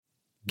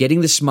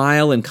Getting the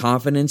smile and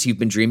confidence you've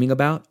been dreaming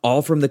about,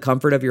 all from the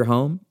comfort of your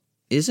home,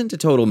 isn't a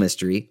total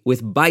mystery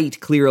with Byte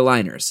clear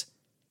aligners.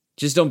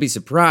 Just don't be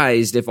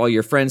surprised if all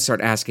your friends start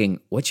asking,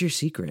 "What's your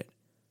secret?"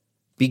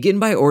 Begin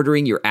by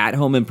ordering your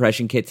at-home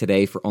impression kit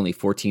today for only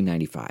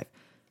 $14.95.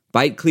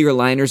 Byte clear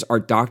aligners are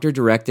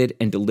doctor-directed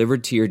and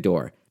delivered to your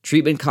door.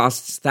 Treatment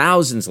costs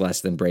thousands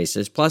less than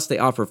braces, plus they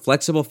offer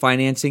flexible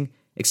financing,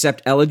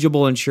 accept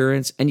eligible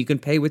insurance, and you can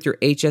pay with your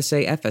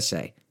HSA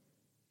FSA.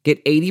 Get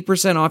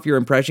 80% off your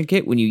impression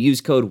kit when you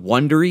use code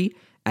WONDERY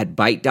at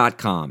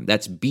Byte.com.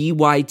 That's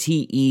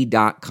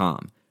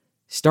BYTE.com.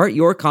 Start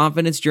your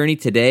confidence journey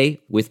today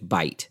with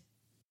Byte.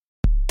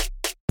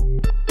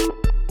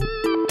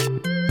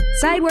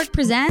 Sidework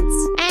presents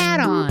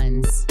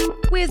Add-ons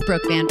with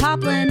Brooke Van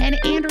Poppelen and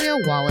Andrea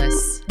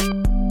Wallace.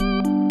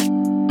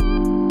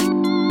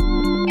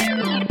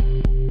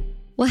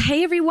 Well,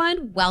 hey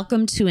everyone,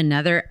 welcome to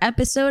another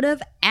episode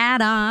of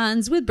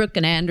Add-ons with Brooke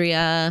and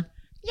Andrea.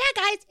 Yeah,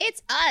 guys,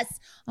 it's us.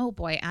 Oh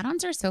boy,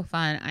 add-ons are so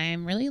fun. I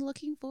am really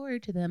looking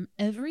forward to them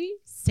every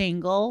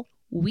single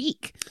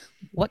week.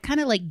 What kind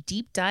of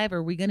deep dive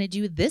are we going to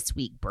do this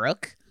week,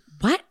 Brooke?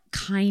 What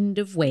kind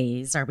of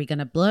ways are we going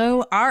to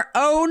blow our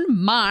own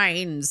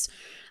minds?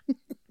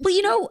 Well,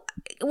 you know,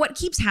 what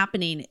keeps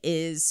happening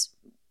is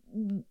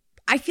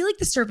I feel like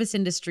the service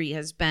industry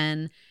it's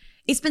been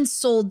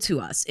sold to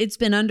us. It's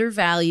been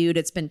undervalued.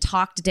 It's been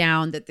talked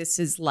down that this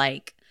is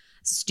like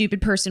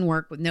stupid person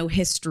work with no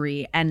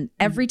history. And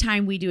every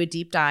time we do a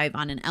deep dive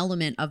on an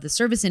element of the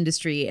service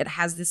industry, it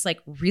has this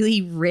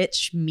really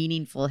rich,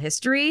 meaningful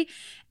history.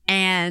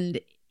 And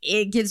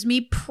it gives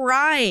me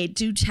pride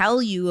to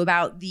tell you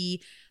about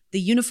the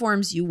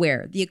uniforms you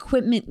wear, the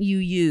equipment you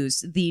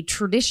use, the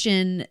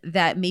tradition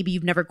that maybe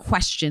you've never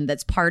questioned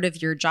that's part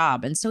of your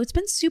job. And so it's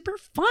been super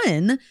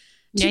fun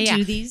to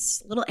do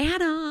these little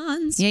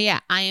add-ons. Yeah.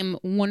 I am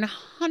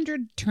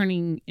 100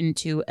 turning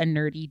into a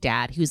nerdy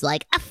dad who's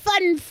like, a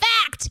fun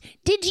fact.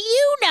 Did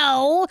you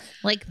know?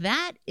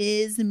 That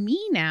is me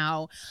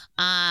now.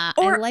 I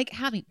like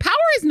having power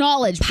is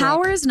knowledge.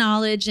 Power is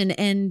knowledge.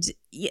 And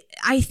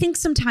I think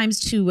sometimes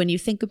too, when you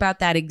think about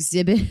that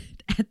exhibit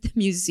at the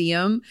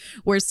museum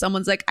where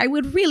someone's like, I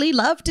would really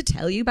love to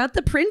tell you about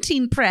the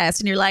printing press.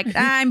 And you're like,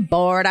 I'm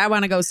bored. I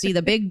want to go see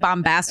the big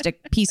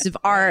bombastic piece of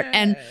art.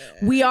 And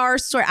we are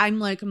I'm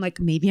like,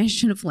 maybe I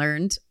should have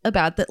learned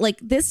about that.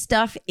 This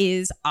stuff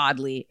is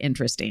oddly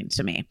interesting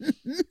to me.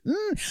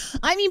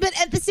 I mean, but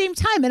at the same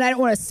time, and I don't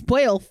want to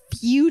spoil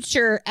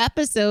future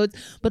episodes,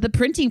 but the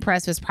printing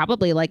press was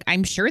probably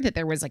I'm sure that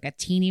there was a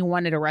teeny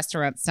one at a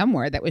restaurant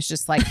somewhere that was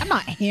just I'm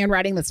not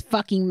handwriting this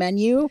fucking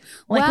menu.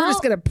 We're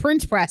just going to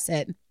print press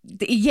it.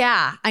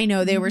 Yeah, I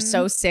know. They were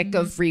so sick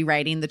of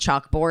rewriting the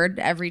chalkboard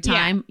every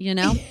time, you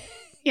know?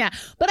 Yeah,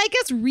 but I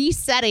guess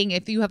resetting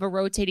if you have a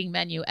rotating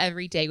menu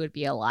every day would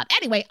be a lot.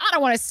 Anyway, I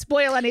don't want to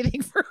spoil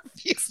anything for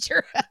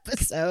future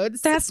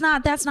episodes. That's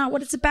not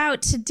what it's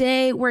about.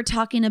 Today, we're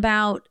talking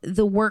about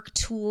the work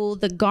tool,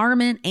 the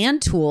garment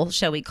and tool,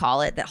 shall we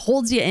call it, that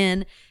holds you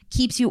in,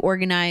 keeps you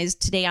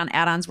organized. Today on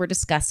Add-ons, we're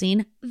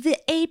discussing the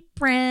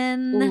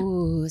apron.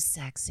 Ooh,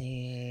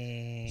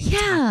 sexy. Yeah.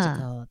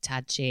 Tactical,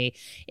 touchy.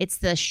 It's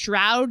the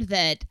shroud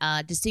that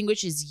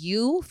distinguishes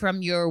you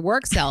from your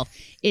work self.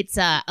 It's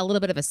a little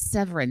bit of a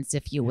severance,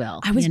 if you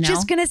will. I was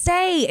just going to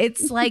say,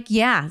 it's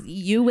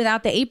you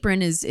without the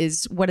apron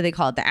is what do they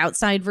call it? The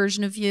outside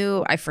version of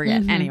you? I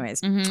forget. Anyways.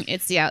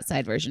 It's the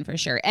outside version for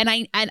sure.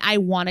 And I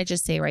want to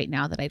just say right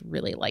now that I'd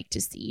really like to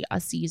see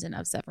a season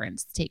of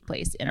Severance take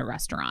place in a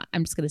restaurant.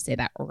 I'm just going to say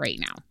that right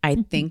now. I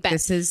think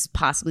this is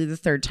possibly the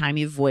third time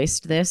you've voiced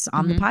this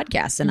on the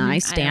podcast, and I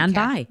stand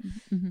by.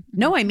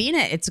 No, I mean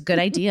it. It's a good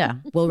idea.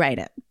 We'll write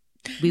it.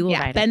 We will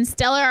write it. Ben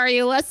Stiller, are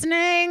you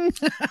listening?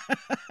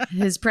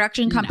 His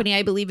production company,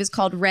 I believe, is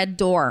called Red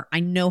Door. I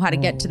know how to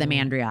get to them,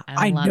 Andrea.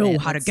 I know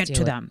how to get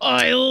to them.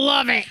 I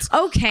love it.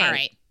 Okay. All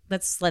right.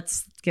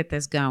 Let's get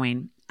this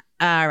going.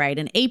 All right.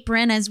 An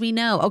apron, as we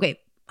know. Okay.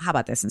 How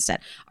about this instead?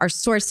 Our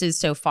sources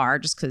so far,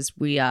 just because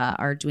we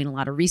are doing a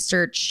lot of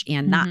research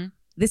and not.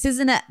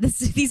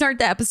 These aren't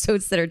the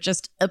episodes that are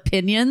just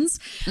opinions.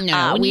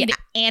 No, we need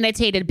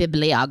annotated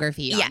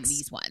bibliography on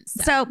these ones.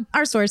 So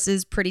our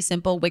sources, pretty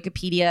simple.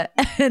 Wikipedia,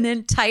 an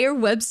entire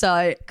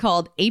website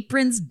called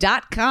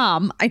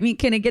aprons.com. I mean,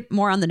 can it get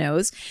more on the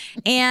nose?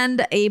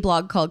 And a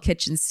blog called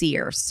Kitchen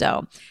Seer.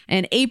 So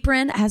an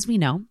apron, as we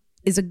know,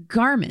 is a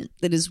garment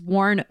that is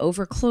worn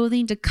over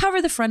clothing to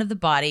cover the front of the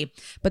body.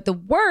 But the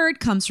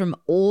word comes from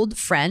Old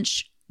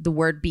French, the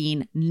word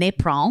being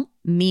napron,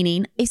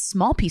 meaning a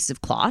small piece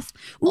of cloth.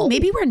 Ooh,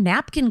 maybe where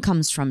napkin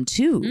comes from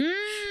too.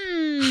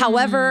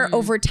 However,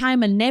 over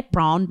time, a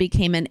napron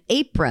became an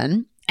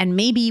apron. And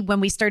maybe when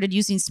we started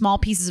using small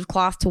pieces of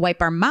cloth to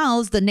wipe our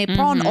mouths, the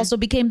napron also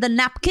became the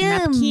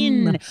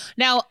napkin.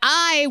 Now,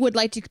 I would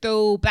like to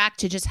go back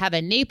to just have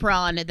a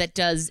napron that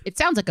does, it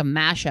sounds like a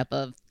mashup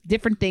of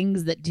different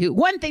things that do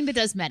one thing that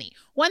does many.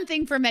 One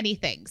thing for many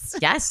things.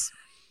 Yes.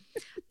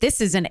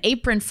 This is an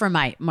apron for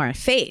my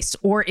face,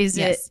 or is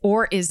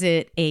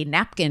it a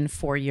napkin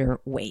for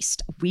your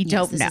waist? We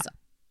don't know. Is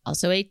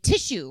also a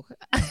tissue.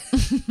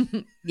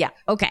 Yeah.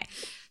 Okay.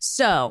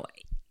 So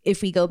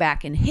if we go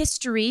back in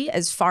history,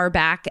 as far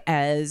back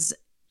as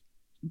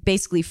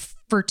basically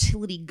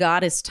fertility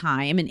goddess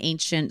time in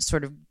ancient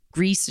sort of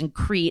Greece and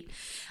Crete,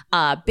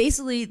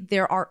 basically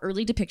there are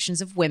early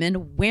depictions of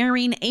women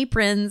wearing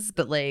aprons,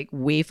 but like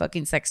way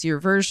fucking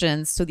sexier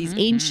versions. So these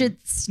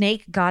ancient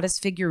snake goddess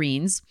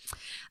figurines,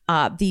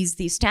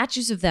 these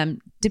statues of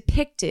them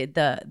depicted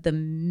the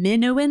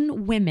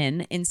Minoan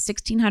women in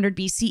 1600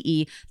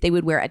 BCE. They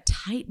would wear a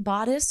tight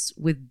bodice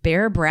with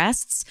bare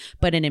breasts,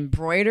 but an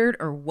embroidered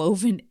or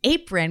woven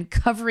apron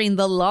covering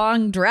the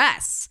long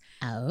dress.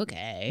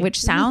 Okay. Which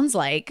sounds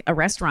like a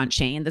restaurant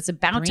chain that's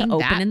about to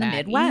open in the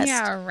Midwest.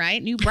 Yeah, right.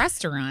 New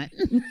restaurant.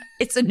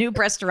 It's a new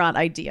restaurant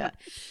idea.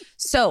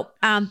 So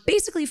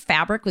basically,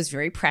 fabric was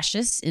very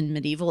precious in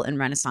medieval and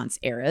Renaissance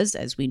eras.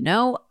 As we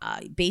know,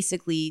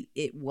 basically,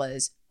 it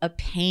was a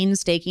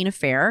painstaking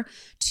affair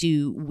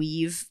to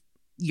weave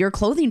your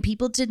clothing.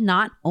 People did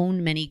not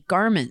own many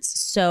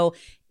garments. So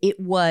it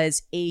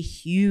was a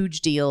huge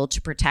deal to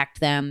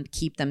protect them,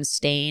 keep them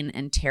stain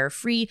and tear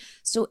free.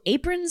 So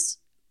aprons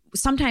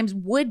sometimes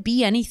would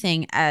be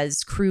anything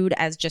as crude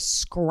as just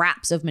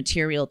scraps of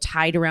material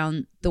tied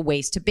around the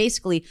waist to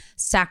basically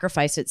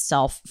sacrifice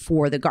itself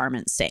for the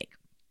garment's sake.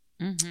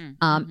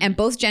 And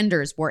both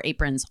genders wore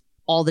aprons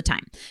all the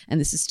time.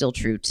 And this is still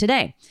true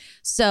today.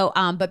 So,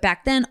 but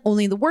back then,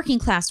 only the working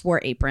class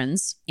wore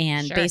aprons,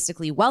 and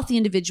basically wealthy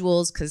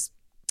individuals, because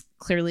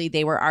clearly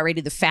they were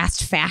already the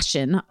fast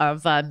fashion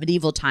of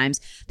medieval times,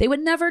 they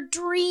would never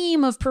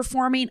dream of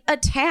performing a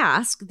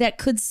task that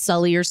could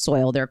sully or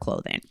soil their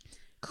clothing.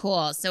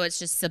 Cool. So it's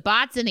just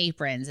sabbats and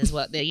aprons is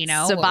what, what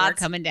Sabbats. we're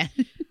coming down.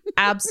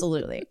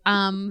 Absolutely.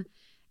 And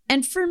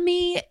for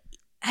me,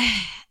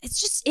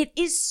 it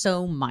is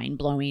so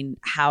mind-blowing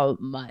how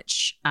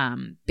much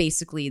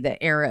basically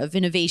the era of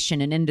innovation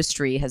and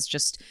industry has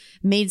just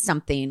made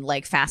something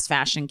like fast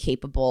fashion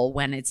capable,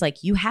 when it's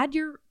like you had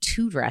your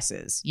two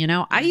dresses.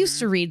 I used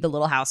to read the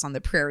Little House on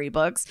the Prairie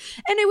books,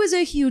 and it was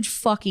a huge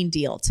fucking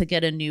deal to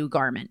get a new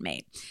garment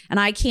made. And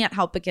I can't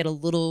help but get a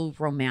little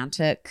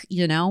romantic,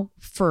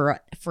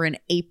 for an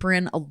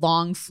apron, a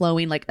long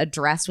flowing, like a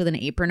dress with an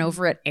apron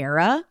over it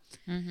era.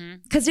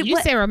 Because you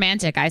say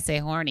romantic, I say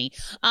horny.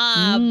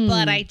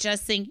 But I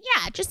just think,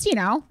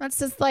 that's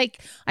just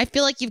like, I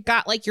feel like you've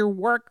got like your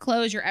work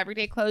clothes, your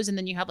everyday clothes, and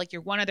then you have like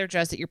your one other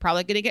dress that you're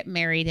probably going to get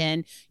married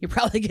in. You're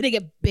probably going to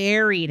get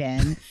buried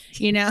in,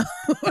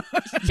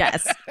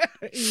 Yes.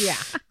 Yeah.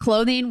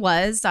 Clothing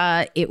was,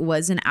 it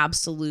was an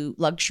absolute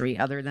luxury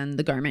other than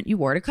the garment you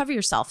wore to cover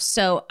yourself.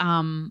 So,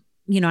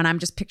 and I'm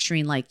just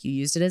picturing like you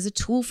used it as a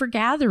tool for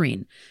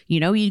gathering.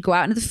 You'd go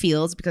out into the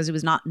fields because it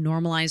was not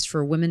normalized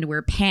for women to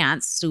wear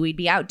pants. So we'd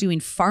be out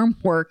doing farm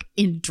work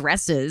in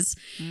dresses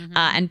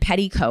and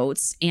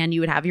petticoats, and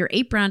you would have your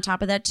apron on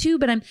top of that too.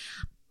 But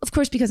of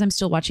course, because I'm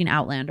still watching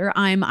Outlander,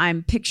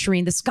 I'm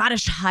picturing the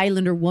Scottish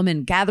Highlander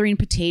woman gathering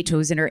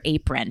potatoes in her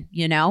apron,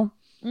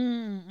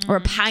 or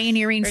a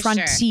pioneering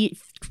frontier.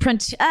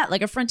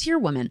 Like a frontier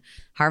woman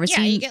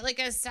harvesting. Yeah, you get like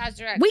a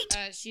Sazerac. Wait,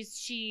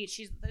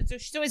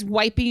 she's always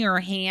wiping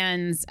her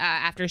hands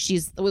after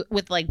she's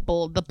with like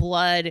the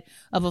blood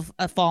of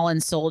a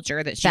fallen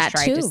soldier that she's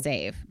tried to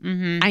save.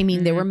 I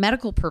mean, there were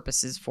medical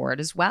purposes for it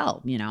as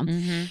well.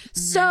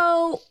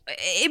 So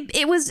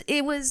it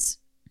was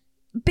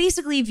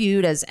basically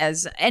viewed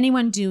as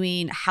anyone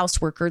doing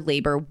housework or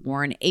labor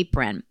wore an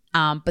apron.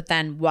 But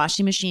then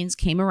washing machines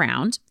came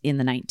around in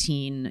the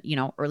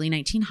early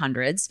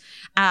 1900s.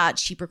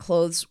 Cheaper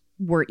clothes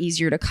were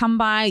easier to come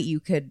by. You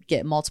could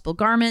get multiple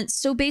garments.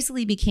 So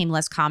basically became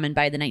less common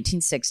by the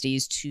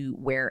 1960s to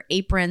wear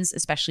aprons,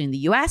 especially in the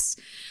US.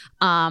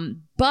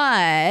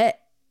 But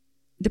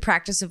the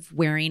practice of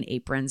wearing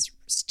aprons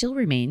still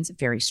remains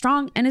very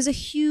strong and is a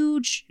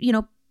huge,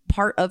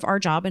 part of our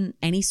job in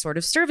any sort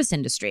of service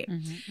industry.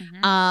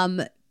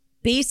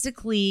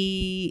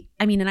 Basically,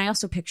 I mean, and I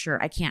also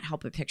I can't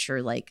help but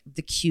picture like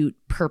the cute,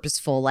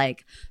 purposeful,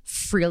 like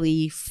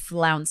frilly,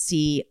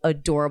 flouncy,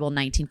 adorable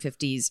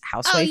 1950s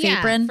housewife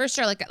apron. For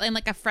sure. Like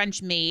a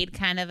French maid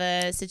kind of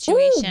a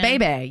situation. Ooh,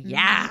 baby.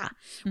 Yeah.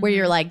 Where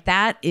you're like,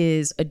 that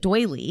is a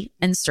doily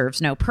and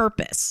serves no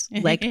purpose.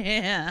 Like,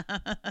 yeah,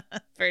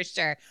 for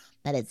sure.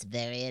 But it's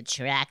very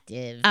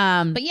attractive.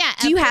 But yeah,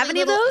 do you have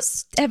any of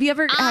those? Have you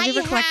ever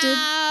collected?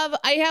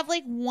 I have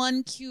like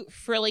one cute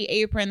frilly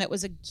apron that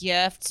was a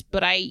gift,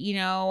 but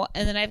and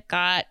then I've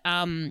got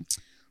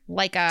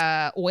like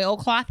a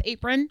oilcloth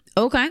apron.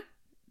 Okay.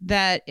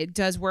 That it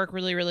does work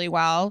really, really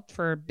well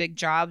for big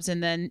jobs,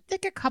 and then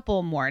like a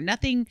couple more.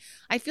 Nothing.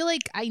 I feel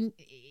like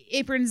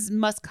aprons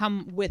must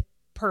come with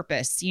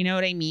purpose. You know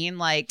what I mean?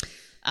 Like,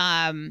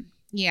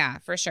 yeah,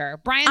 for sure.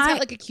 Brian's got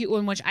like a cute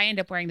one, which I end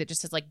up wearing that just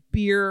says like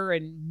beer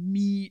and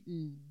meat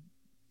and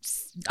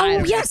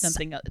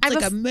something else. It's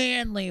like a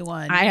manly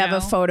one. I have a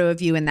photo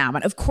of you in that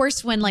one. Of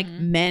course, when like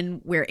men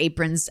wear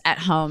aprons at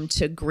home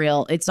to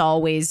grill, it's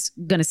always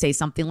going to say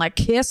something like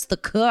 "kiss the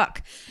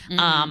cook,"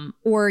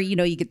 or you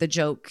get the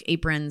joke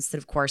aprons that,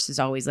 of course, is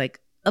always like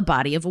a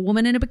body of a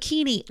woman in a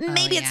bikini.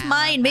 Maybe it's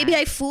mine. Maybe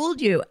I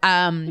fooled you.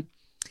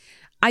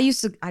 I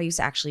used to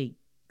actually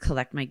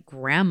collect my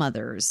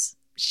grandmother's.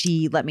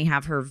 She let me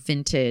have her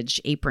vintage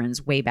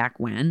aprons way back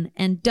when,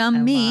 and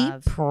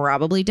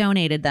probably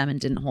donated them and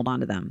didn't hold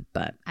on to them.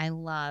 But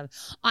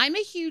I'm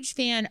a huge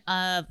fan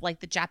of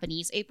like the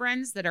Japanese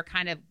aprons that are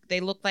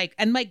they look like,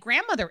 and my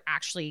grandmother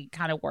actually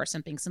kind of wore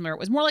something similar. It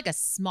was more like a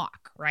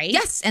smock, right?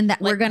 Yes, and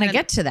that we're gonna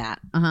get to that.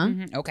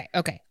 Mm-hmm.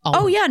 Okay.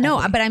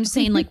 But I'm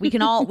saying like we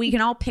can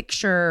all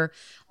picture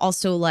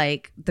also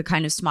like the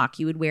kind of smock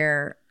you would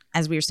wear,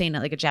 as we were saying,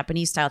 like a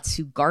Japanese style,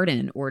 to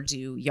garden or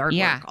do yard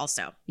work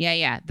also.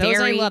 Yeah. Those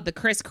I love, the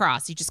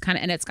crisscross. You just kind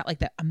of, and it's got like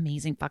the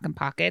amazing fucking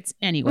pockets.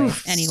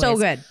 Anyways. So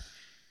good.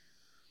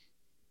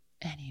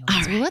 Anyways,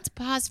 right. Well, let's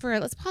pause for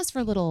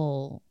a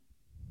little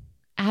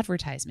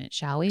advertisement,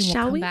 shall we? We'll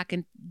come back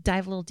and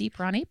dive a little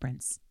deeper on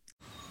aprons.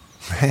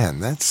 Man,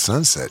 that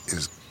sunset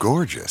is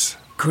gorgeous.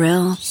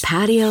 Grill,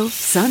 patio,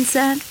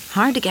 sunset.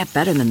 Hard to get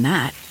better than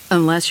that.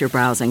 Unless you're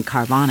browsing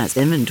Carvana's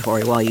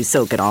inventory while you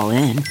soak it all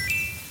in.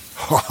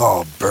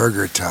 Oh,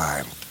 burger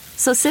time.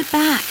 So sit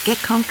back, get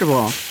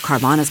comfortable.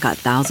 Carvana's got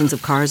thousands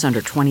of cars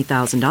under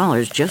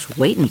 $20,000 just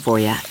waiting for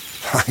you.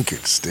 I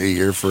could stay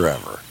here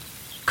forever.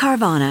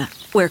 Carvana,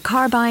 where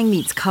car buying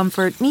meets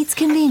comfort, meets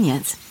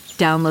convenience.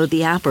 Download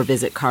the app or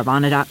visit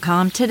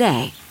Carvana.com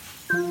today.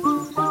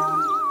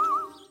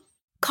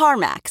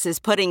 CarMax is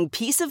putting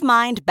peace of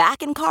mind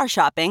back in car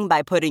shopping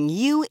by putting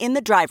you in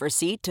the driver's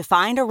seat to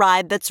find a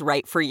ride that's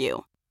right for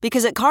you.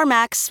 Because at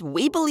CarMax,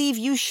 we believe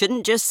you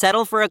shouldn't just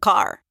settle for a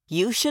car.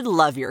 You should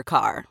love your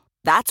car.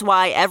 That's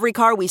why every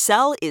car we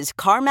sell is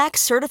CarMax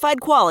certified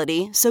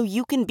quality, so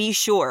you can be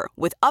sure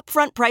with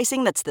upfront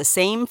pricing that's the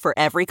same for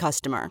every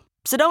customer.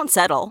 So don't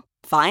settle.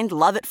 Find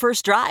love at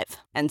first drive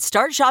and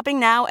start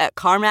shopping now at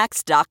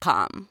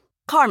CarMax.com.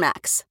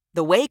 CarMax,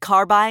 the way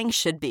car buying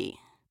should be.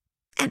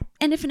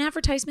 And if an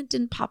advertisement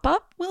didn't pop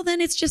up, well,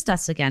 then it's just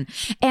us again.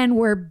 And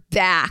we're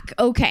back.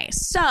 Okay,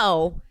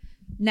 so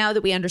now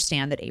that we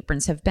understand that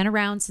aprons have been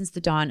around since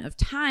the dawn of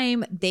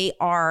time, they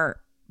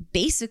are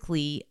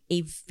basically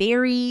a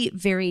very,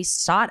 very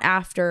sought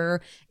after,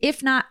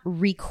 if not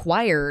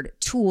required,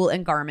 tool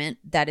and garment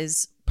that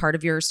is part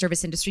of your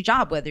service industry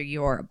job, whether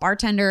you're a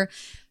bartender,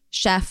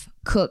 chef,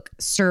 cook,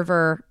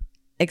 server,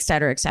 et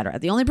cetera, et cetera.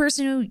 The only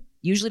person who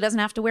usually doesn't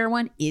have to wear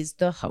one is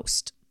the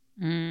host.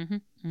 Mm-hmm.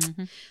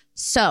 Mm-hmm.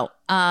 So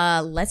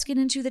let's get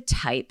into the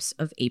types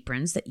of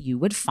aprons that you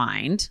would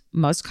find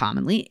most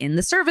commonly in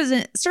the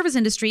service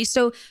industry.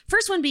 So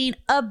first one being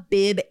a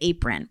bib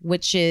apron,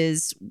 which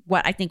is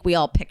what I think we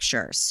all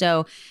picture.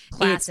 So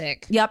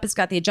classic. It's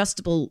got the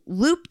adjustable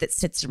loop that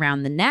sits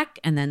around the neck,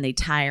 and then they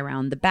tie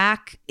around the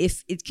back.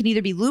 If it can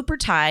either be loop or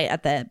tie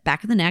at the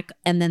back of the neck,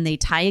 and then they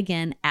tie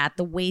again at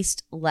the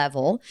waist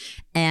level.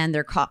 And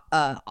they're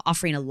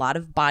offering a lot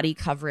of body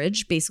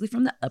coverage, basically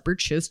from the upper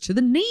chest to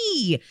the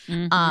knee.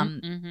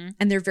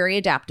 And they're very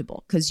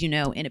adaptable because, in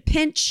a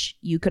pinch,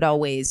 you could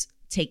always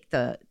take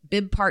the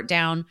bib part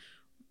down,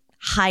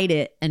 hide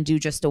it, and do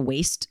just a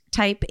waist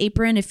type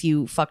apron. If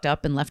you fucked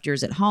up and left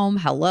yours at home,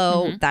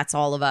 that's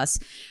all of us.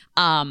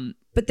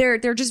 But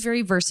they're just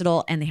very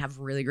versatile, and they have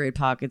really great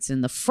pockets in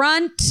the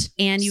front.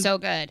 And so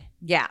good.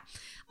 Yeah.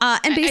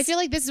 And I feel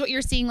like this is what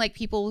you're seeing, like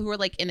people who are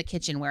like in the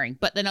kitchen wearing,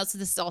 but then also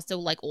this is also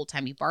like old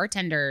timey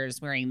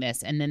bartenders wearing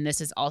this. And then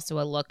this is also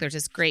a look. There's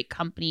this great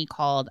company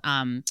called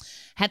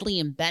Hedley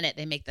and Bennett.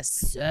 They make the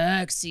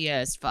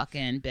sexiest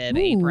fucking bib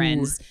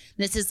aprons.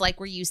 This is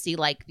like where you see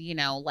like,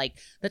 like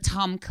the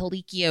Tom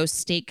Colicchio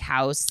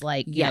Steakhouse,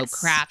 like,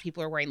 craft.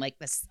 People are wearing like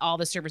this. All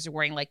the servers are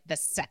wearing like the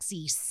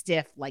sexy,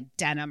 stiff, like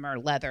denim or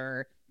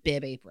leather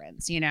bib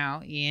aprons,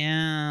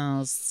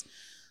 Yes.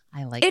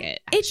 I like it.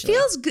 It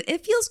feels good.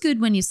 It feels good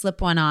when you slip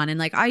one on, and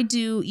like I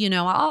do,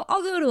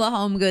 I'll go to a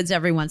Home Goods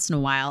every once in a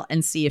while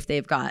and see if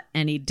they've got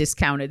any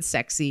discounted,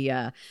 sexy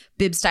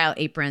bib style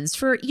aprons.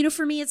 For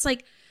me, it's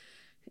like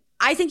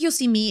I think you'll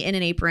see me in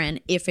an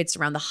apron if it's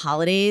around the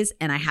holidays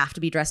and I have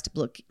to be dressed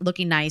up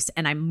looking nice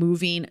and I'm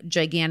moving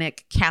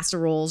gigantic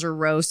casseroles or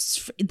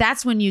roasts.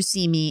 That's when you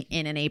see me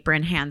in an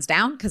apron, hands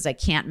down, because I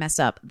can't mess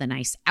up the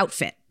nice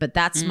outfit. But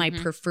that's my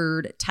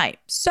preferred type.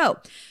 So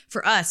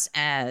for us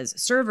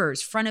as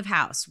servers, front of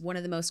house, one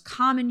of the most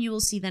common you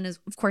will see then is,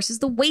 of course, is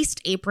the waist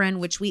apron,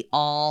 which we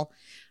all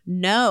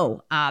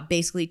know.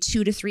 Basically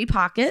 2 to 3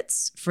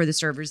 pockets for the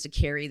servers to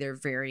carry their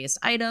various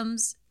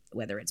items,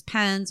 whether it's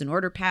pens, an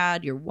order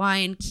pad, your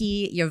wine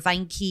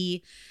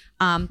key.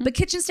 But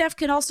kitchen staff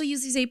can also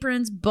use these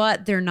aprons,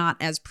 but they're not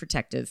as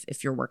protective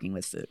if you're working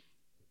with food.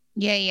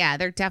 Yeah.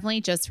 They're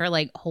definitely just for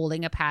like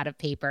holding a pad of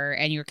paper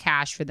and your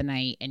cash for the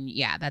night. And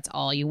that's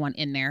all you want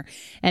in there.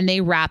 And they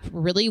wrap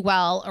really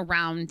well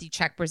around the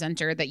check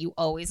presenter that you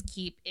always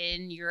keep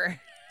in your...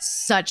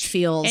 Such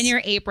feels in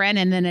your apron,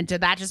 and then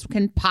that just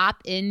can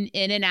pop in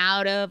and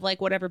out of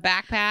like whatever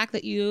backpack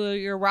that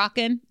you're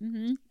rocking,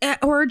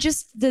 or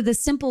just the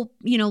simple,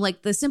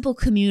 like the simple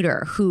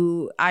commuter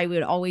who I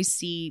would always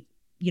see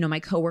my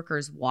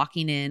coworkers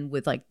walking in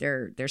with like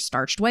their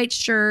starched white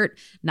shirt,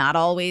 not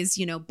always,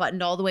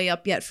 buttoned all the way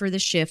up yet for the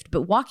shift,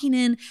 but walking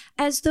in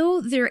as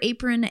though their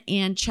apron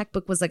and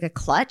checkbook was like a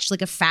clutch,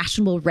 like a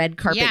fashionable red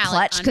carpet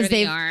clutch, because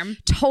they've arm.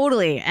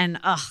 totally, and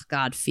oh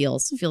God,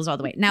 feels all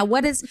the way. Now,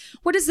 what is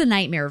the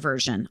nightmare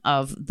version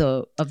of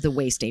the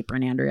waist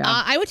apron, Andrea?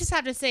 I would just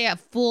have to say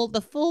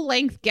the full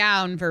length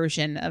gown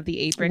version of the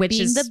apron, Which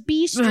being is the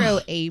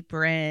bistro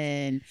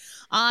apron.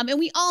 And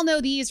we all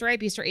know these, right?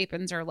 Bistro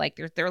aprons are like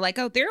they're like,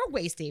 oh, they're a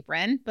waist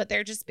apron, but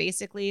they're just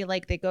basically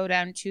like they go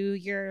down to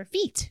your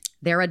feet.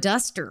 They're a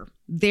duster.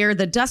 They're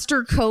the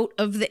duster coat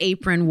of the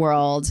apron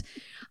world.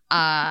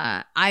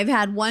 I've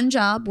had one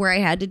job where I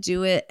had to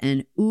do it,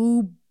 and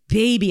ooh,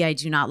 baby, I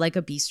do not like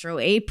a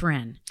bistro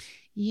apron.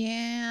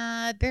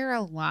 Yeah, they're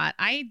a lot.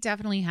 I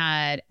definitely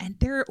had, and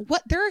they're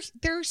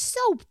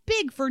so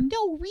big for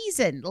no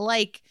reason.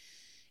 Like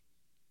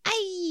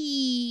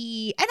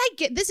I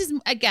get, this is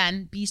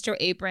again bistro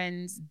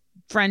aprons,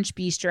 French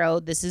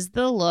bistro. This is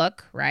the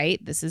look,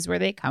 right? This is where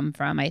they come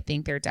from. I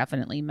think they're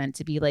definitely meant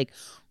to be like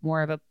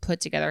more of a put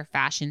together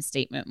fashion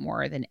statement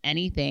more than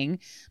anything.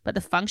 But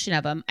the function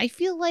of them, I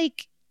feel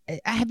like.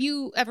 Have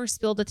you ever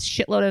spilled a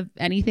shitload of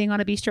anything on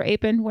a bistro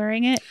apron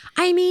wearing it?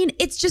 I mean,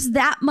 it's just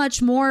that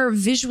much more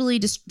visually.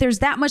 There's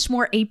that much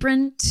more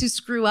apron to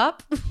screw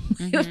up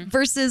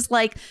versus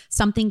like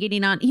something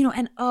getting on,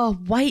 and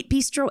white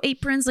bistro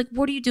aprons. Like,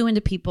 what are you doing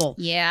to people?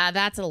 Yeah,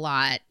 that's a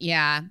lot.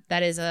 Yeah,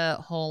 that is a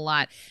whole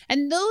lot.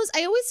 And those,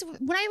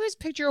 when I always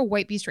picture a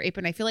white bistro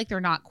apron, I feel like they're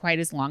not quite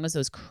as long as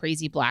those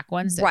crazy black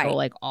ones that go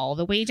like all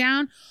the way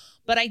down.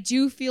 But I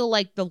do feel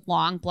like the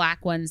long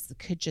black ones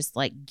could just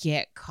like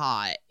get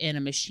caught in a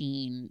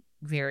machine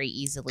very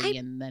easily.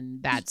 And then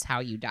that's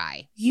how you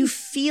die. You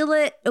feel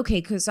it.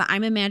 Okay, because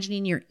I'm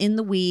imagining you're in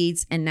the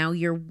weeds and now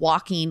you're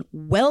walking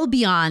well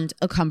beyond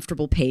a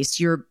comfortable pace.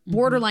 You're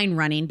borderline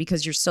running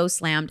because you're so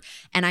slammed.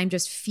 And I'm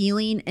just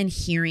feeling and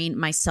hearing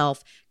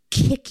myself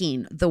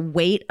kicking the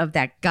weight of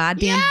that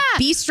goddamn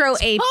bistro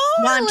ape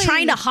while I'm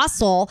trying to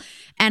hustle,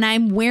 and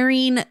I'm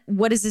wearing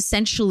what is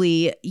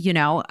essentially,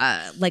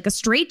 like a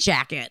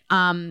straitjacket.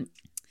 Didn't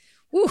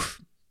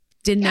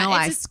know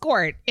it's a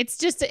skirt.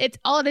 It's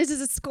all it is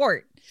a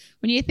skirt.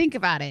 When you think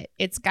about it,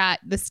 it's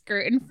got the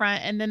skirt in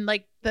front and then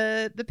like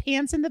the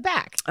pants in the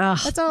back.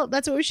 That's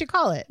what we should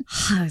call it.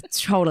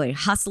 Totally.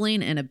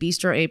 Hustling in a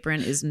bistro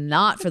apron is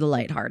not for the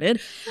lighthearted.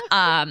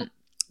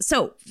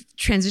 So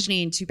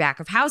transitioning to back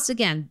of house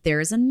again,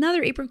 there's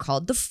another apron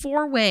called the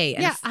four-way.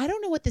 And I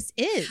don't know what this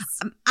is.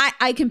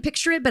 I can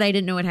picture it, but I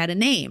didn't know it had a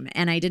name,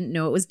 and I didn't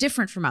know it was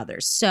different from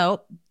others.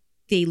 So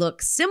they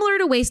look similar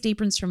to waist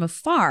aprons from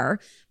afar,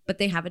 but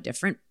they have a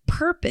different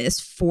purpose.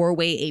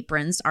 Four-way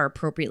aprons are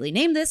appropriately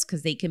named this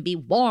because they can be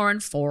worn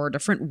 4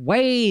 different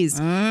ways.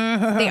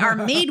 They are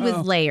made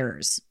with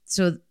layers,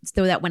 so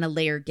that when a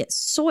layer gets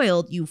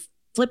soiled, you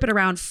flip it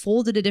around,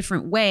 fold it a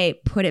different way,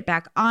 put it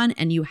back on,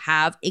 and you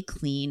have a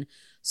clean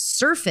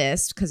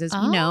surface. Because as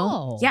we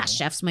know,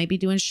 chefs might be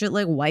doing shit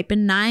like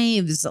wiping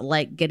knives,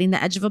 like getting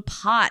the edge of a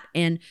pot,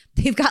 and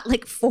they've got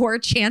like 4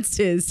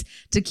 chances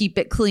to keep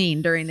it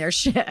clean during their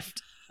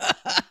shift.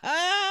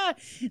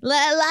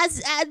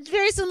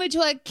 Very similar to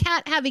a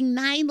cat having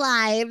 9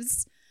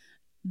 lives.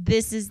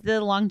 This is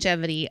the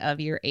longevity of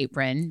your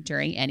apron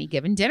during any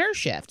given dinner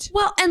shift.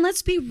 Well, and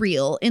let's be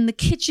real. In the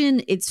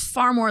kitchen, it's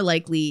far more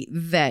likely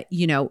that,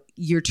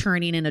 you're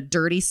turning in a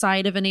dirty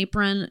side of an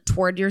apron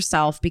toward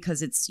yourself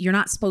because you're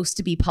not supposed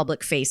to be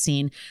public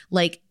facing.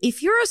 Like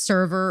if you're a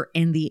server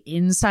and the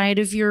inside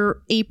of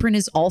your apron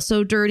is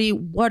also dirty,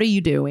 what are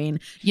you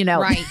doing?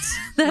 Right.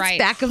 That's right.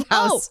 Back of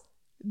house.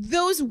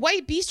 Those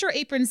white bistro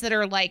aprons that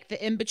are like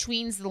the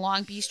in-betweens, the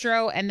long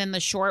bistro and then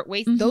the short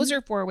waist, those are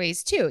 4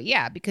 ways too.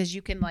 Yeah, because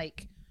you can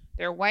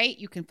they're white,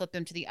 you can flip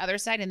them to the other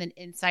side and then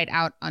inside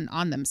out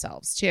on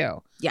themselves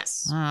too.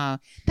 Yes.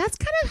 That's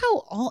kind of how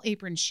all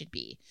aprons should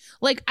be.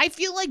 Like, I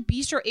feel like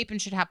bistro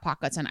aprons should have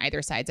pockets on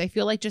either sides. I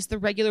feel like just the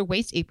regular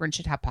waist apron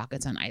should have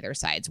pockets on either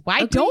sides.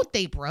 Why don't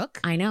they,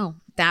 Brooke? I know.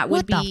 That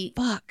would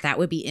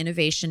be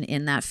innovation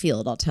in that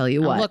field. I'll tell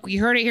you what. Look, we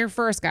heard it here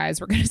first, guys.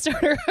 We're going to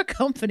start a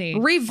company.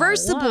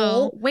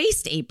 Reversible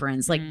waist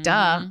aprons. Like,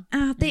 duh.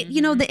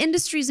 The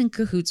industry's in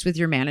cahoots with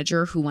your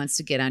manager who wants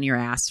to get on your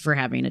ass for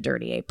having a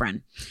dirty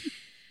apron.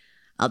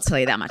 I'll tell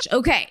you that much.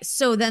 Okay.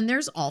 So then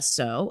there's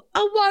also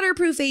a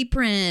waterproof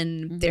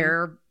apron.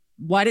 They're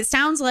what it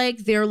sounds like.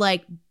 They're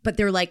like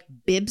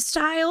bib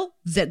style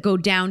that go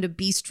down to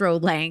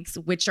bistro length,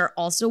 which are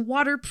also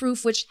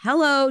waterproof, which,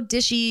 hello,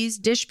 dishies,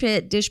 dish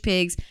pit, dish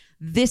pigs.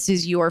 This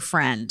is your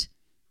friend.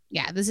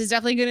 Yeah, this is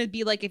definitely going to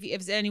be like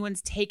if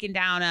anyone's taken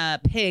down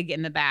a pig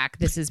in the back,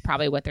 this is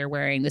probably what they're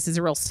wearing. This is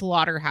a real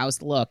slaughterhouse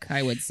look,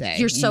 I would say.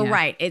 You're so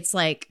right. It's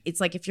like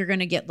if you're going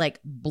to get like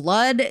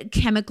blood,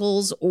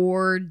 chemicals,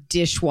 or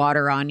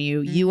dishwater on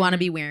you, you want to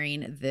be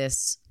wearing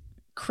this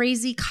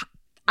crazy.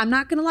 I'm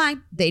not going to lie.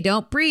 They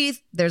don't breathe.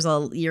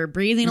 You're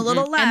breathing a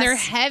little less. And they're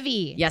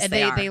heavy. Yes,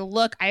 they are. They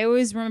look, I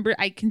always remember,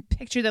 I can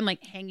picture them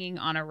like hanging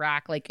on a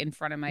rack, like in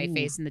front of my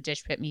face in the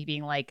dish pit, me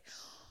being like,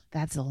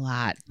 That's a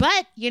lot.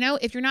 But,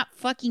 if you're not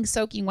fucking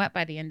soaking wet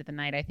by the end of the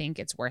night, I think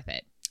it's worth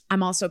it.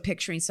 I'm also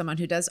picturing someone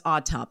who does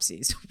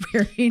autopsies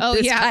wearing Oh,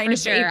 this yeah, kind for of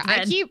sure.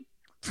 apron.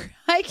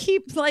 I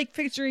keep like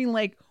picturing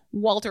like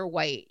Walter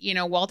White,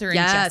 Walter and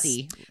Yes.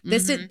 Jesse.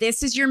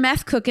 This is your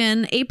meth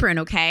cooking apron,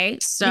 okay?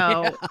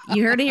 So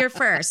you heard it here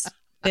first.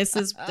 This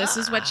is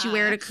what you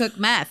wear to cook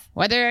meth.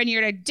 Whether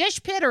you're in a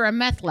dish pit or a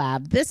meth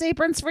lab, this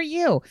apron's for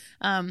you.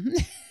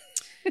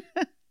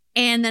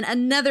 And then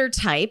another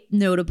type,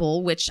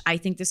 notable, which I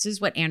think this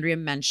is what Andrea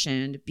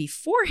mentioned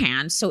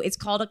beforehand. So it's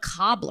called a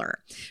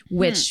cobbler,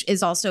 which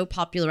is also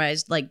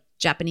popularized. Like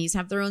Japanese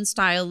have their own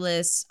style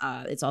lists.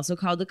 It's also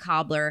called the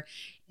cobbler.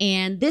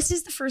 And this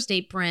is the first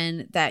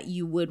apron that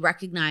you would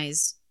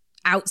recognize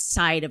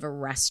outside of a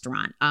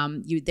restaurant.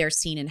 They're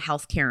seen in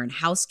healthcare and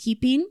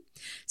housekeeping.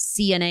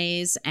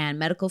 CNAs and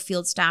medical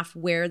field staff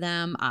wear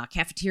them,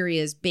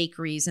 cafeterias,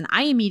 bakeries. And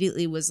I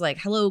immediately was like,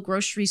 hello,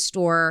 grocery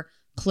store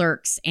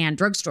clerks and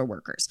drugstore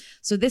workers.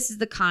 So this is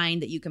the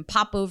kind that you can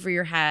pop over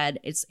your head.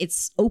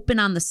 It's open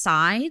on the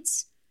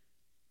sides.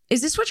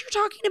 Is this what you're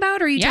talking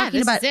about? Or are you talking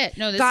this about is it?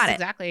 No, this Got is it.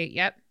 exactly.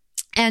 Yep.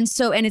 And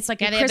it's like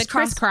Yeah, a they have the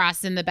crisscross.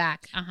 crisscross in the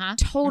back.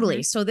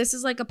 Totally. So this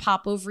is like a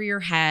pop over your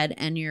head,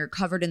 and you're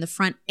covered in the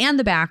front and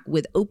the back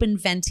with open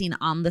venting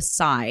on the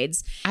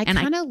sides. I And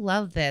kind of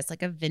love this,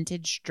 like a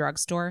vintage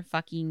drugstore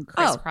fucking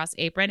crisscross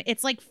apron.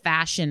 It's like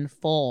fashion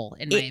full,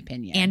 in my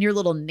opinion. And your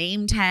little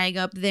name tag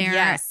up there.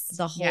 Yes.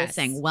 The whole Yes.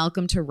 thing.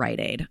 Welcome to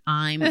Rite Aid.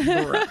 I'm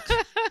Brooke.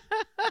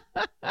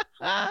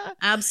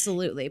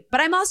 Absolutely.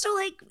 But I'm also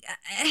like,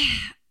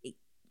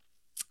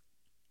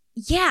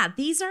 yeah,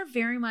 these are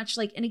very much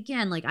like, and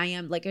again, like I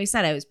am, like I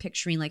said, I was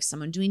picturing like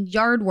someone doing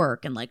yard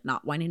work and like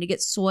not wanting to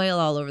get soil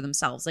all over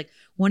themselves. Like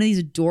one of these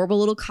adorable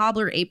little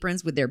cobbler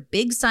aprons with their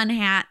big sun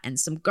hat and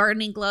some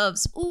gardening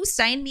gloves. Ooh,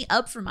 sign me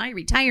up for my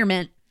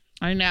retirement.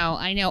 I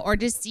know. Or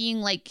just seeing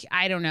like,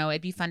 I don't know,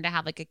 it'd be fun to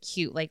have like a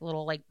cute, like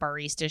little like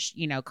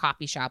barista,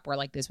 coffee shop where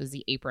like this was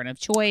the apron of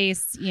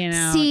choice,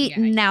 See,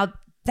 now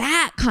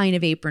that kind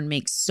of apron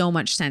makes so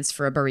much sense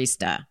for a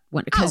barista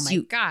because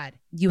God.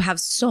 you have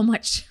so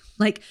much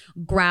like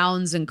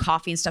grounds and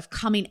coffee and stuff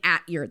coming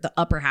at the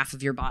upper half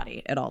of your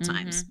body at all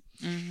times.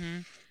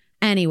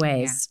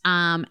 Anyways,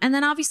 and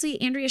then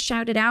obviously Andrea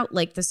shouted out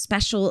like the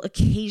special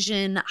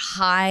occasion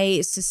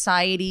high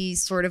society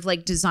sort of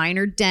like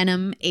designer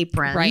denim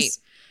aprons. Right.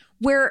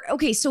 Where,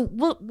 okay, so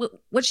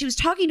what she was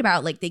talking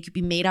about, like they could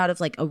be made out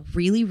of like a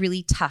really,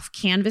 really tough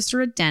canvas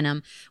or a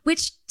denim,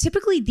 which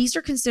typically these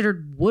are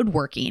considered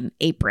woodworking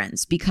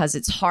aprons because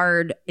it's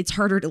harder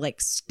to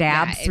like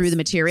stab through the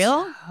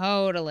material.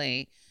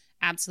 Totally.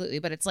 Absolutely.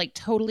 But it's like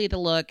totally the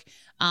look.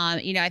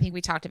 I think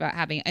we talked about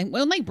having, and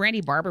when like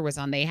Brandy Barber was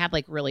on, they had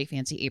like really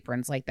fancy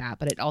aprons like that,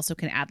 but it also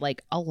can add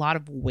like a lot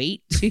of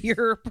weight to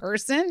your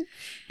person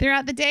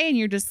throughout the day. And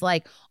you're just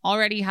like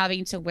already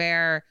having to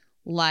wear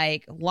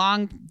like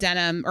long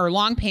denim or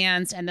long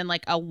pants and then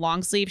like a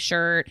long sleeve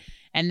shirt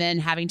and then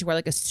having to wear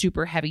like a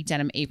super heavy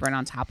denim apron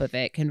on top of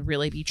it can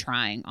really be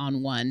trying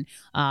on one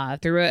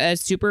through a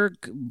super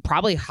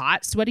probably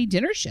hot sweaty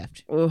dinner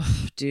shift. Oh,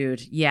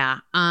 dude. Yeah.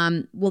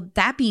 Well,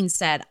 that being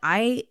said,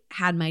 I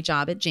had my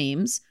job at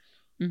James.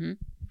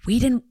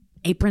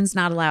 Aprons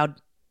not allowed.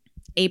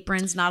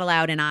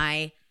 And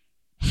I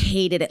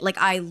hated it. Like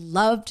I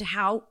loved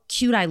how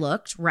cute I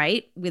looked,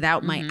 right?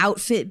 Without my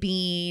outfit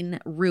being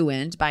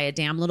ruined by a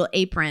damn little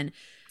apron.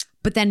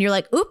 But then you're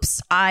like, oops,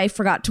 I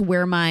forgot to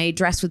wear my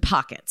dress with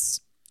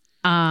pockets.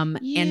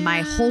 And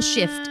my whole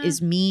shift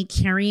is me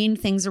carrying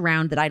things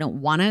around that I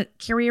don't want to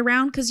carry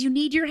around because you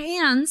need your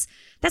hands.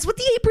 That's what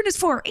the apron is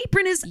for.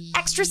 Apron is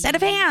extra set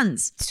of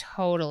hands.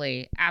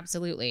 Totally.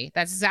 Absolutely.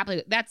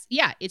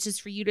 It's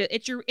just for you to,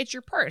 it's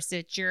your purse.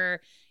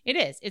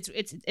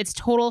 It's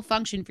total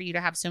function for you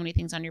to have so many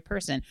things on your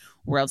person.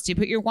 Where else do you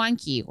put your wine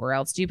key? Where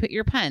else do you put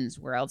your pens?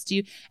 Where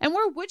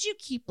would you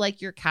keep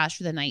like your cash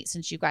for the night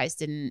since you guys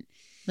didn't,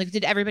 like,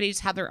 did everybody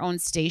just have their own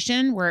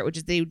station where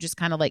they would just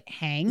kind of like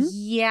hang?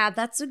 Yeah,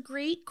 that's a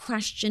great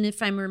question.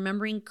 If I'm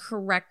remembering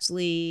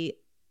correctly,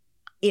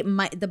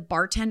 the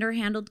bartender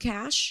handled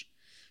cash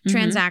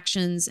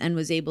transactions and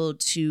was able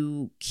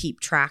to keep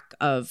track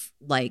of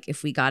like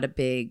if we got a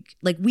big,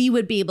 like we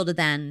would be able to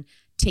then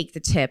take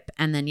the tip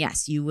and then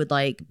yes, you would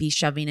like be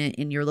shoving it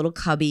in your little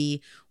cubby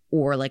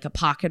or like a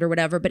pocket or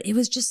whatever. But it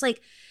was just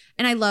like,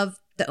 and I love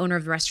the owner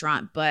of the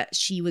restaurant, but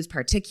she was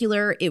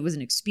particular. It was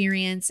an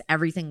experience.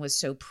 Everything was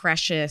so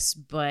precious.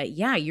 But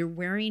yeah, you're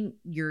wearing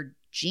your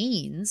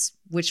jeans,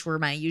 which were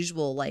my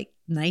usual like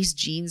nice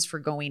jeans for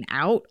going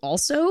out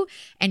also.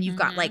 And you've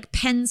got like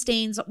pen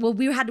stains. Well,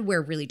 we had to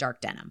wear really dark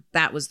denim.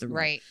 That was the rule.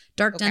 Right.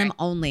 Dark denim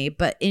only.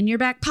 But in your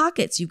back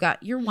pockets, you've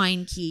got your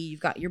wine key, you've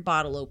got your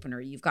bottle opener,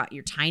 you've got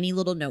your tiny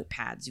little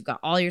notepads, you've got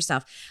all your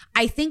stuff.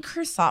 I think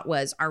her thought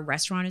was our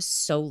restaurant is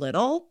so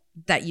little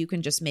that you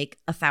can just make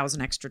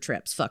 1,000 extra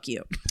trips. Fuck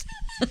you.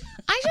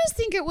 I just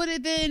think it would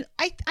have been,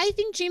 I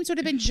think James would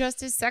have been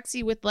just as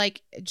sexy with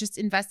like just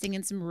investing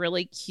in some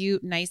really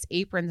cute, nice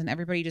aprons, and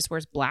everybody just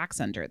wears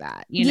blacks under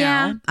that, you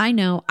know? I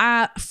know.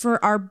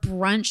 For our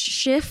brunch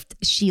shift,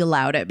 she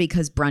allowed it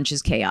because brunch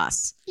is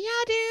chaos. Yeah,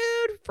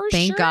 dude, for sure.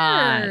 Thank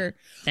God.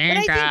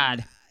 Thank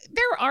God.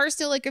 There are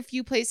still like a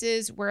few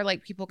places where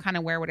like people kind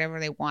of wear whatever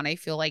they want. I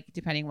feel like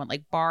depending on what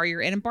like bar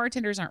you're in, and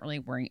bartenders aren't really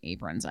wearing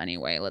aprons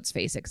anyway. Let's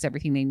face it, because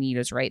everything they need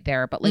is right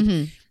there. But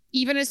like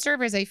even as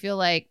servers, I feel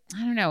like, I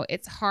don't know,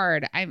 it's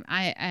hard.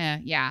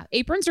 Yeah,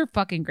 aprons are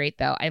fucking great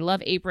though. I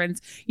love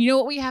aprons. You know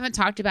what we haven't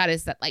talked about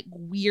is that like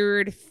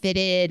weird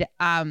fitted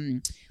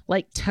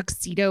like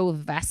tuxedo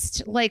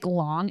vest, like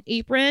long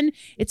apron.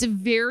 It's a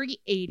very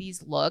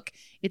 80s look.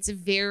 It's a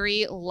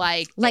very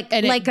like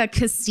a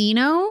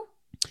casino.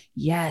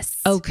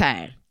 Yes.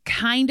 Okay.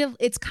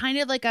 It's kind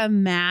of like a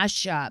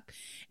mashup.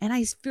 And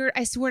I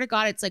swear to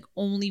God, it's like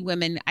only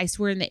women. I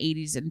swear in the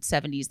 80s and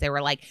 70s, they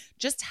were like,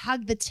 just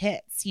hug the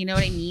tits. You know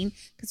what I mean?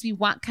 Because we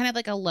want kind of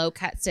like a low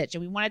cut stitch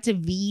and we want it to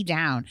V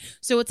down.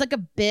 So it's like a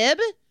bib,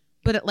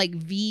 but it like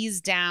V's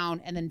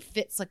down and then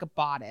fits like a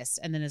bodice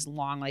and then is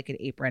long like an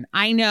apron.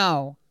 I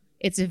know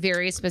it's a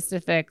very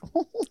specific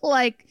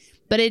like,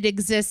 but it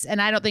exists,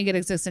 and I don't think it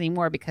exists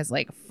anymore because,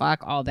 like,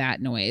 fuck all that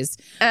noise.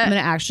 I'm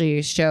going to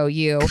actually show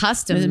you.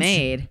 Custom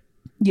made.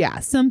 Yeah,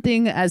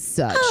 something as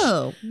such.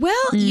 Oh,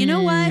 well, you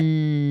know what?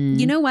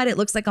 You know what? It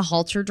looks like a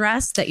halter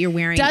dress that you're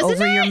wearing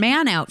over your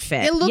man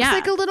outfit. It looks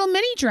like a little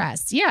mini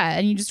dress. Yeah,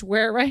 and you just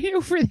wear it right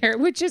over there,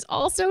 which is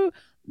also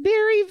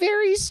very,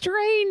 very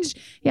strange.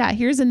 Yeah,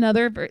 here's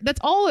another. That's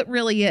all it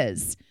really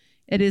is.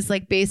 It is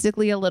like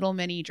basically a little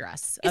mini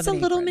dress. It's a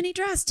little mini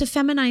dress to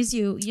feminize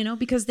you, you know,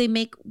 because they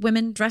make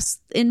women dress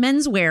in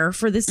menswear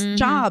for this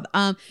job.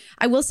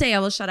 I will say, I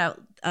will shout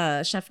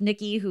out Chef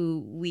Nikki,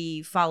 who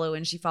we follow,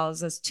 and she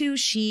follows us too.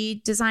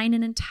 She designed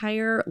an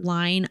entire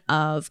line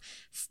of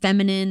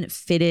feminine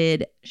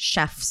fitted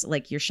chefs,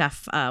 like your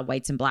chef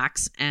whites and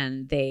blacks,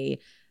 and they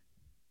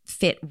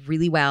fit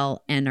really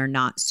well and are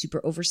not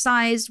super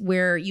oversized,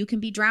 where you can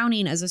be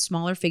drowning as a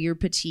smaller figure,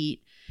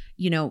 petite,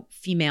 you know,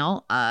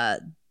 female.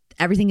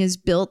 Everything is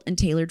built and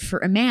tailored for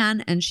a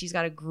man, and she's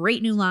got a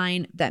great new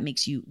line that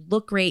makes you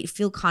look great,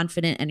 feel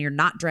confident, and you're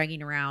not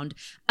dragging around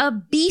a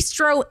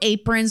bistro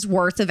apron's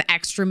worth of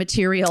extra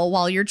material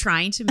while you're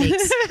trying to make,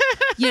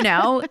 you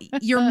know,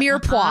 your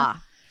mirepoix.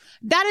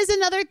 That is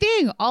another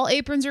thing. All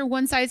aprons are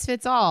one size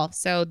fits all.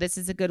 So this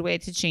is a good way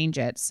to change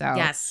it. So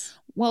yes.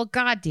 Well,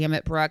 God damn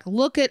it, Brooke.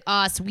 Look at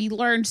us. We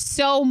learned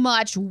so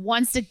much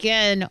once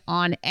again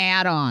on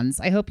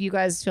add-ons. I hope you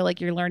guys feel like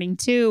you're learning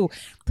too.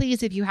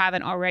 Please, if you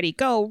haven't already,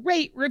 go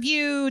rate,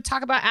 review,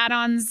 talk about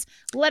add-ons.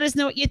 Let us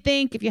know what you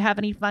think. If you have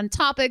any fun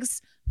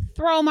topics,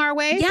 throw them our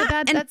way.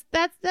 Yeah, but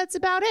that's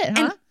about it,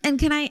 huh? And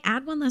can I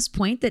add one last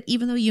point, that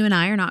even though you and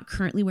I are not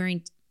currently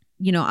wearing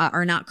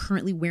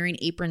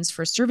aprons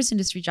for a service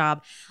industry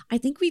job, I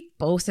think we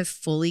both have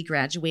fully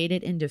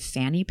graduated into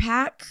fanny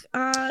pack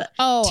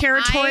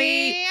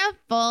territory. I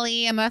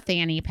fully am a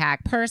fanny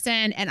pack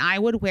person, and I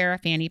would wear a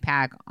fanny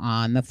pack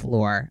on the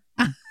floor.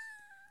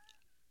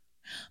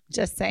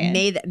 Just saying.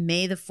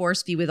 May the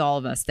force be with all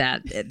of us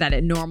that it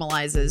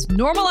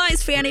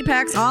normalize fanny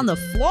packs on the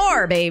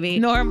floor, baby.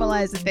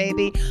 Normalize it,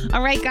 baby.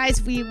 All right,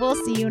 guys, we will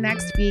see you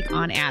next week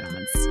on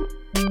Add-ons.